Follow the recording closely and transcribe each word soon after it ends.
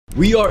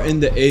We are in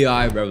the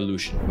AI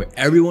revolution, where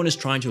everyone is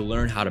trying to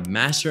learn how to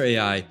master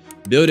AI,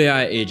 build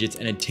AI agents,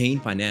 and attain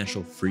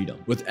financial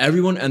freedom. With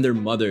everyone and their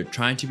mother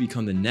trying to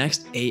become the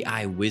next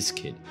AI whiz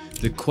kid,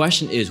 the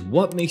question is,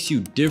 what makes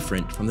you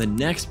different from the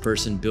next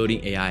person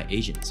building AI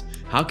agents?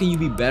 How can you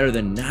be better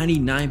than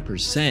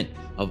 99%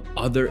 of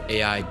other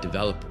AI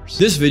developers?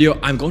 This video,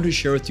 I'm going to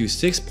share with you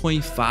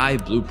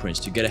 6.5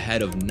 blueprints to get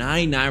ahead of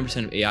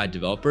 99% of AI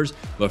developers.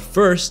 But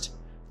first,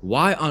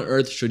 why on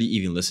earth should you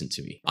even listen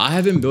to me? I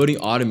have been building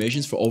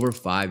automations for over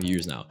 5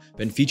 years now,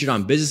 been featured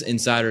on Business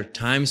Insider,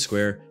 Times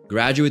Square,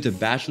 graduated with a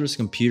bachelor's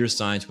computer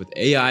science with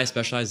AI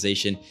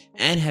specialization,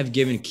 and have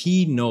given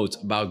keynotes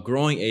about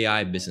growing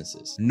AI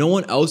businesses. No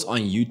one else on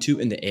YouTube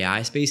in the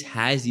AI space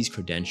has these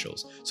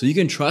credentials, so you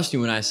can trust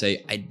me when I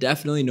say I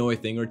definitely know a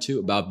thing or two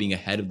about being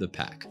ahead of the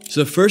pack.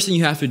 So the first thing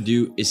you have to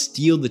do is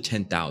steal the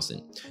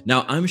 10,000.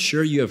 Now, I'm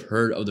sure you have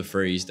heard of the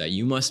phrase that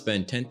you must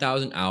spend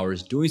 10,000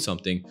 hours doing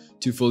something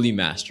to fully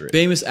master it.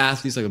 Famous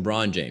athletes like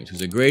LeBron James, who's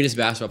the greatest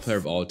basketball player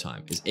of all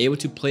time, is able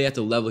to play at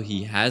the level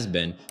he has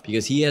been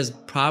because he has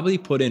probably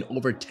put in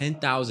over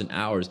 10,000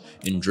 hours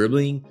in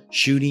dribbling,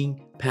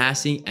 shooting,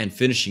 passing, and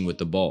finishing with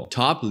the ball.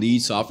 Top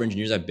lead software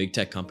engineers at big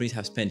tech companies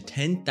have spent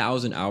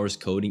 10,000 hours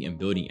coding and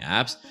building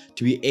apps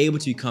to be able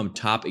to become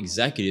top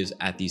executives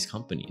at these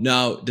companies.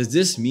 Now, does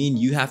this mean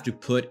you have to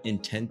put in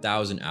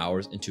 10,000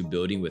 hours into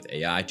building with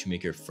AI to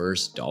make your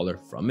first dollar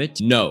from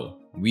it? No.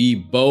 We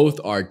both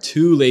are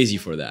too lazy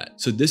for that.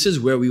 So this is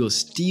where we will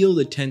steal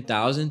the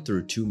 10,000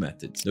 through two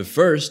methods. The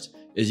first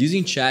is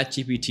using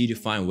ChatGPT to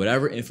find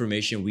whatever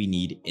information we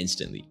need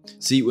instantly.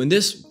 See, when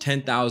this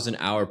 10,000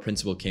 hour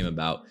principle came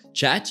about,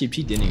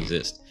 ChatGPT didn't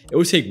exist. It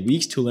would take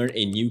weeks to learn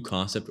a new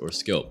concept or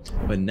skill.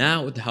 But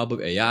now with the help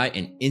of AI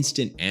and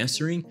instant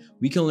answering,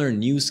 we can learn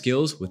new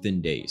skills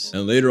within days.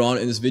 And later on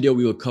in this video,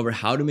 we will cover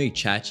how to make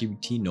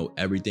ChatGPT know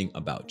everything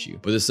about you.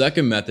 But the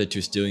second method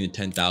to stealing the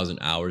 10,000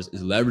 hours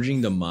is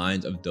leveraging the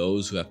minds of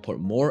those who have put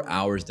more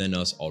hours than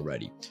us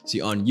already. See,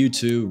 on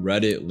YouTube,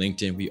 Reddit,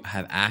 LinkedIn, we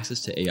have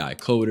access to AI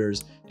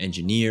coders,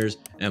 engineers,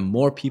 and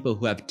more people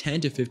who have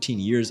 10 to 15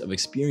 years of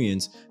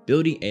experience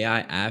building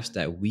AI apps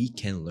that we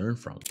can learn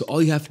from. So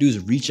all you have to do is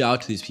reach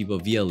out to these people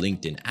via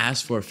LinkedIn,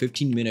 ask for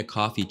 15-minute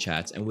coffee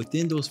chats, and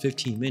within those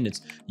 15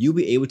 minutes, you'll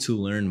be able to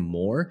learn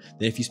more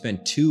than if you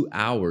spend 2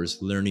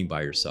 hours learning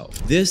by yourself.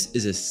 This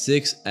is a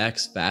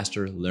 6x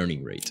faster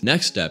learning rate.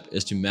 Next step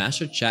is to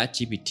master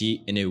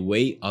ChatGPT in a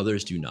way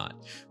others do not.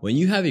 When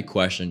you have a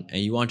question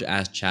and you want to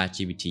ask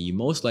ChatGPT, you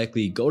most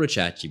likely go to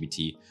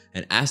ChatGPT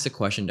and ask the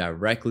question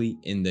directly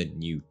in the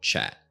new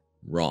chat.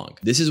 Wrong.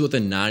 This is what the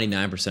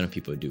 99% of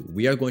people do.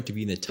 We are going to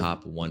be in the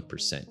top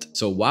 1%.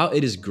 So while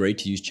it is great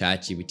to use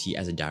ChatGPT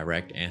as a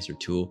direct answer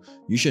tool,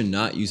 you should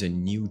not use a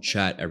new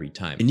chat every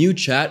time. A new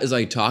chat is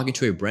like talking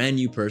to a brand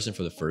new person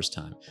for the first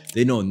time.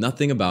 They know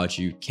nothing about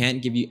you,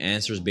 can't give you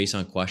answers based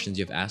on questions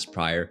you've asked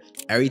prior.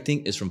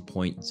 Everything is from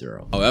point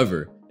zero.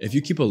 However, if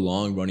you keep a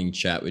long running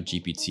chat with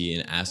GPT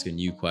and ask a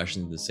new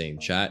question in the same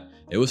chat,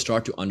 it will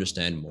start to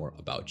understand more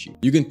about you.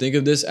 You can think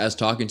of this as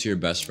talking to your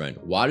best friend.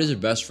 Why does your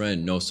best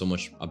friend know so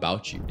much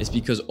about you? It's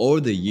because over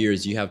the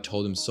years, you have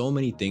told them so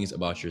many things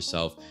about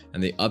yourself,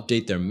 and they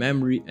update their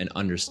memory and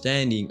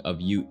understanding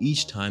of you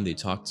each time they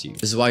talk to you.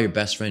 This is why your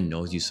best friend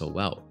knows you so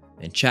well.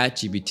 And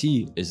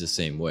ChatGPT is the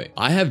same way.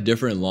 I have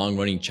different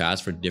long-running chats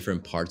for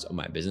different parts of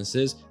my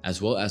businesses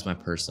as well as my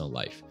personal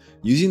life.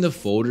 Using the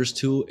folders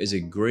tool is a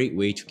great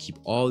way to keep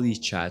all these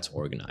chats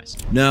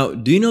organized. Now,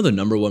 do you know the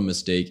 #1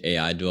 mistake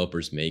AI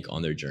developers make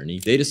on their journey?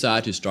 They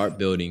decide to start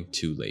building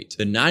too late.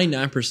 The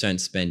 99%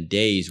 spend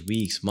days,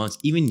 weeks, months,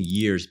 even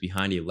years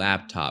behind a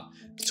laptop,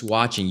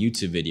 watching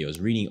YouTube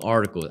videos, reading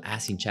articles,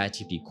 asking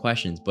ChatGPT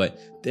questions, but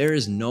there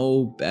is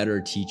no better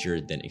teacher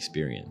than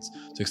experience.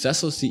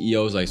 Successful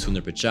CEOs like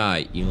Sundar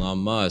Pichai, Elon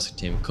Musk,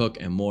 Tim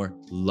Cook, and more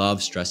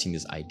love stressing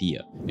this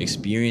idea.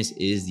 Experience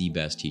is the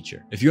best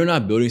teacher. If you're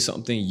not building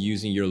something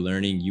using your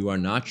learning, you are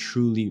not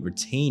truly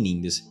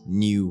retaining this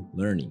new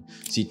learning.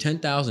 See,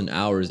 10,000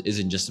 hours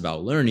isn't just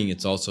about learning,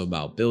 it's also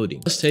about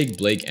building. Let's take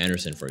Blake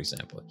Anderson, for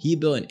example. He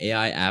built an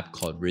AI app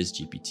called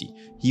RizGPT.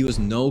 He was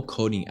no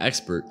coding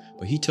expert,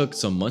 but he took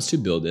some months to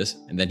build this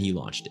and then he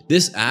launched it.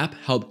 This app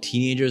helped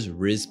teenagers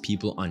riz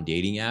people on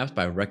dating apps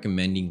by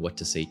recommending what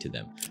to say to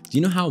them. Do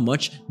you know how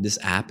much this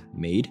app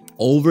made?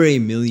 Over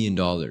 $1 million.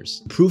 To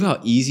prove how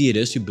easy it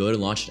is to build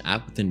and launch an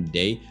app within a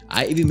day,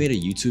 I even made a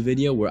YouTube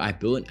video where I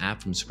built an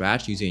app from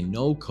scratch using a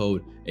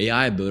no-code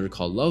AI builder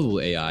called Lovable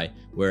AI,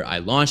 where I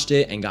launched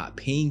it and got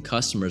paying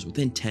customers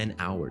within 10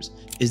 hours.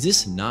 Is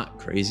this not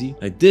crazy?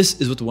 Like, this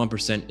is what the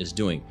 1% is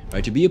doing,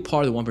 right? To be a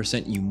part of the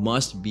 1%, you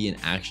must be an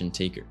action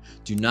taker.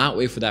 Do not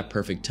wait for that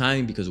perfect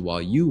timing, because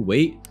while you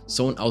wait,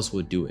 someone else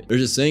will do it.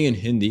 There's a saying in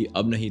Hindi,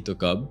 ab nahi to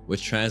kab,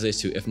 which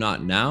translates to if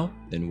not now,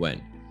 then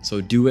when. So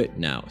do it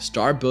now.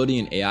 Start building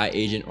an AI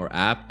agent or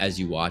app as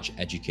you watch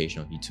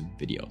educational YouTube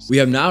videos. We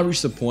have now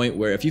reached the point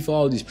where if you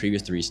follow these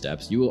previous 3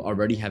 steps, you will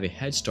already have a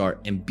head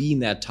start and be in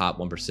that top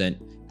 1%,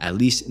 at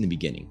least in the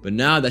beginning. But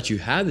now that you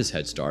have this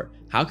head start,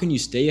 how can you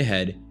stay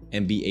ahead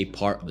and be a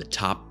part of the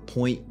top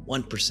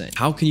 0.1%.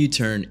 How can you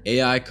turn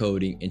AI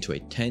coding into a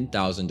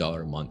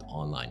 $10,000 a month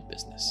online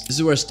business? This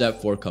is where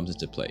step 4 comes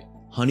into play.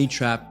 Honey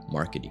trap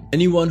marketing.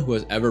 Anyone who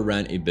has ever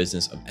ran a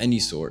business of any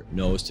sort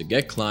knows to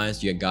get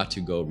clients, you got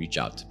to go reach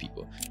out to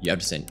people. You have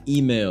to send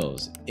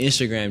emails,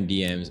 Instagram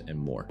DMs, and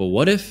more. But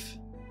what if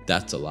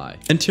that's a lie?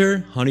 Enter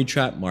honey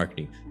trap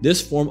marketing.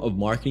 This form of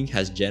marketing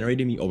has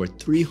generated me over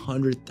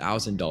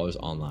 $300,000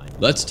 online.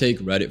 Let's take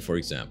Reddit for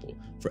example.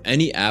 For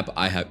any app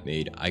I have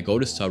made, I go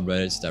to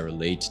subreddits that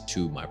relate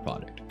to my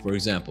product. For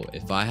example,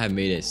 if I have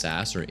made a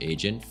SaaS or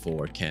agent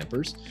for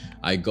campers,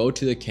 I go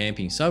to the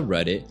camping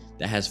subreddit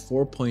that has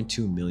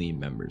 4.2 million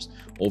members.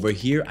 Over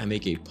here, I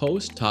make a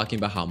post talking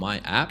about how my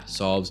app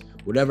solves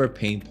whatever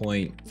pain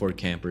point for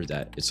campers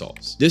that it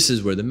solves. This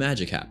is where the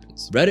magic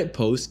happens. Reddit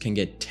posts can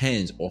get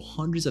tens or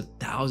hundreds of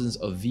thousands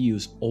of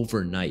views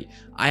overnight.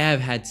 I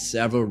have had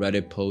several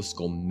Reddit posts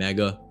go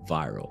mega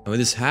viral. And when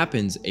this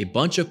happens, a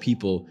bunch of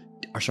people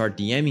start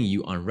DMing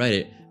you on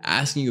Reddit,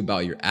 asking you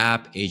about your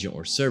app, agent,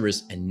 or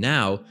service. And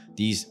now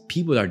these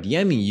people that are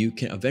DMing you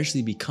can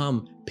eventually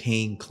become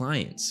paying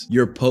clients.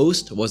 Your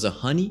post was a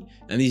honey,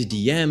 and these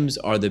DMs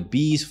are the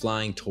bees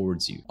flying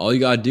towards you. All you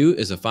gotta do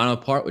is the final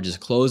part, which is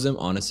close them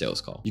on a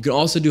sales call. You can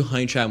also do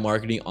honey trap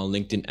marketing on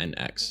LinkedIn and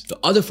X. The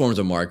other forms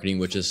of marketing,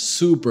 which is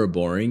super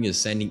boring, is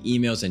sending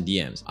emails and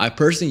DMs. I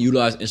personally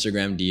utilize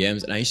Instagram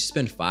DMs, and I used to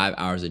spend 5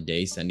 hours a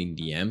day sending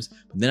DMs,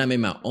 but then I made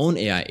my own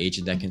AI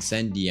agent that can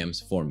send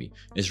DMs for me.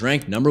 It's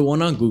ranked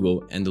 #1 on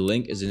Google, and the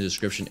link is in the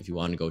description if you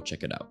want to go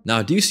check it out.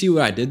 Now, do you see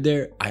what I did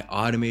there? I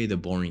automated the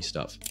boring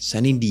stuff.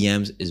 Sending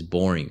DMs is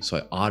boring, so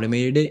I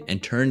automated it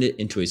and turned it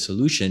into a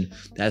solution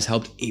that has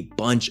helped a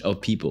bunch of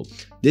people.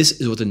 This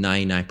is what the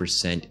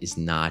 99% is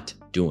not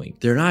doing.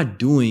 They're not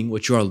doing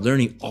what you are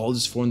learning all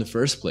this for in the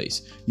first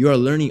place. You are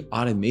learning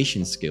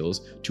automation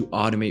skills to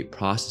automate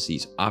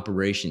processes,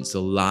 operations,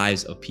 the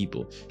lives of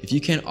people. If you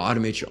can't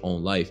automate your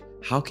own life,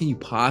 how can you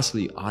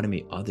possibly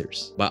automate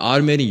others? By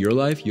automating your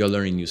life, you are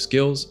learning new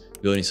skills,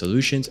 building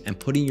solutions, and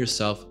putting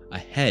yourself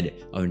ahead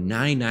of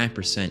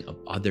 99% of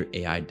other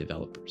AI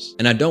developers.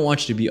 And I don't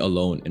want you to be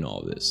alone in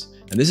all of this.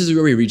 And this is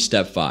where we reach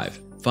step 5.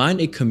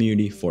 Find a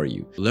community for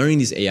you. Learning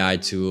these AI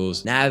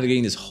tools,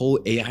 navigating this whole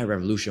AI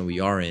revolution we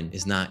are in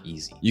is not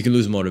easy. You can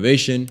lose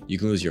motivation, you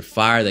can lose your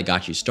fire that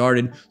got you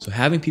started, so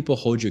having people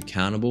hold you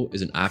accountable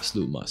is an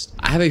absolute must.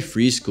 I have a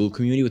free school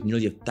community with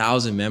nearly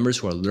 1,000 members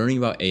who are learning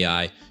about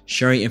AI,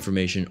 sharing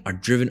information, are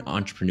driven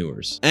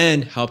entrepreneurs,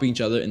 and helping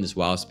each other in this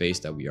wild space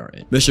that we are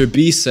in. Mr.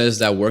 Beast says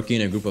that working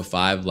in a group of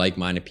 5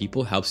 like-minded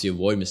people helps you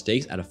avoid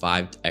mistakes at a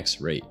 5x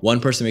rate. One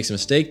person makes a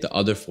mistake, the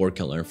other 4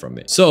 can learn from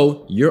it.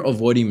 So you're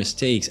avoiding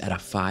mistakes at a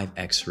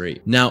 5x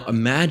rate. Now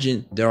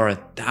imagine there are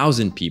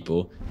 1,000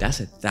 people, that's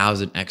a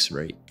 1,000x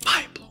rate.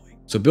 Mind-blowing.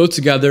 So build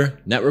together,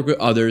 network with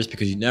others,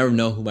 because you never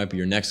know who might be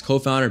your next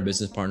co-founder,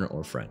 business partner,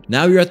 or friend.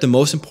 Now you're at the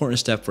most important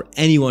step for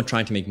anyone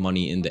trying to make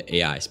money in the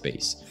AI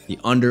space, the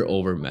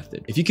under-over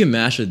method. If you can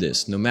master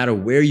this, no matter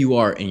where you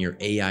are in your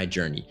AI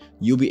journey,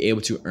 you'll be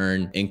able to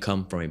earn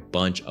income from a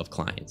bunch of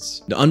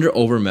clients. The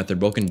under-over method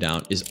broken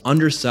down is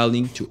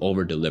underselling to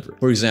over-deliver.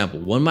 For example,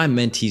 one of my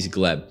mentees,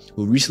 Gleb,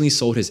 who recently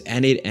sold his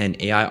end-to-end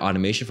AI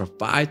automation for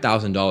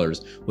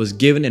 $5,000, was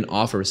given an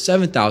offer of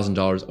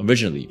 $7,000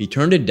 originally. He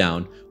turned it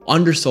down,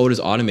 undersold his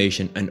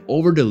automation, and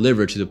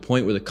over-delivered to the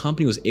point where the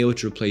company was able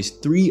to replace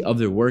 3 of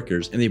their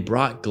workers, and they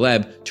brought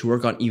Gleb to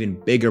work on even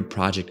bigger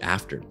project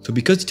after. So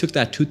because he took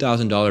that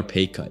 $2,000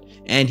 pay cut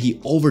and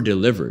he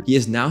over-delivered, he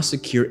has now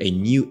secured a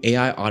new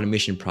AI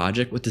automation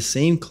project with the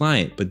same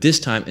client, but this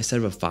time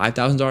instead of a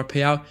 $5,000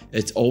 payout,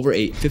 it's over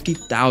a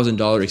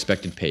 $50,000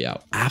 expected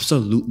payout.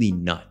 Absolutely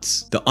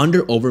nuts. The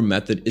under-over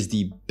method is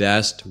the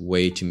best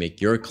way to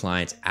make your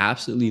clients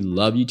absolutely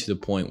love you to the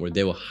point where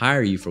they will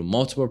hire you for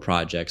multiple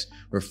projects,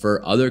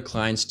 refer other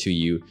clients to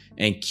you,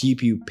 and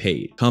keep you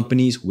paid.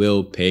 Companies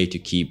will pay to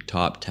keep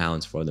top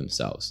talents for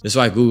themselves. That's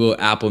why Google,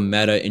 Apple,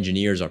 Meta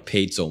engineers are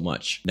paid so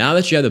much. Now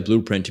that you have the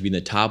blueprint to be in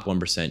the top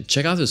 1%,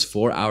 check out this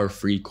 4-hour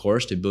free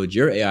course to build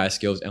your AI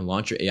skills and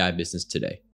launch your AI business today.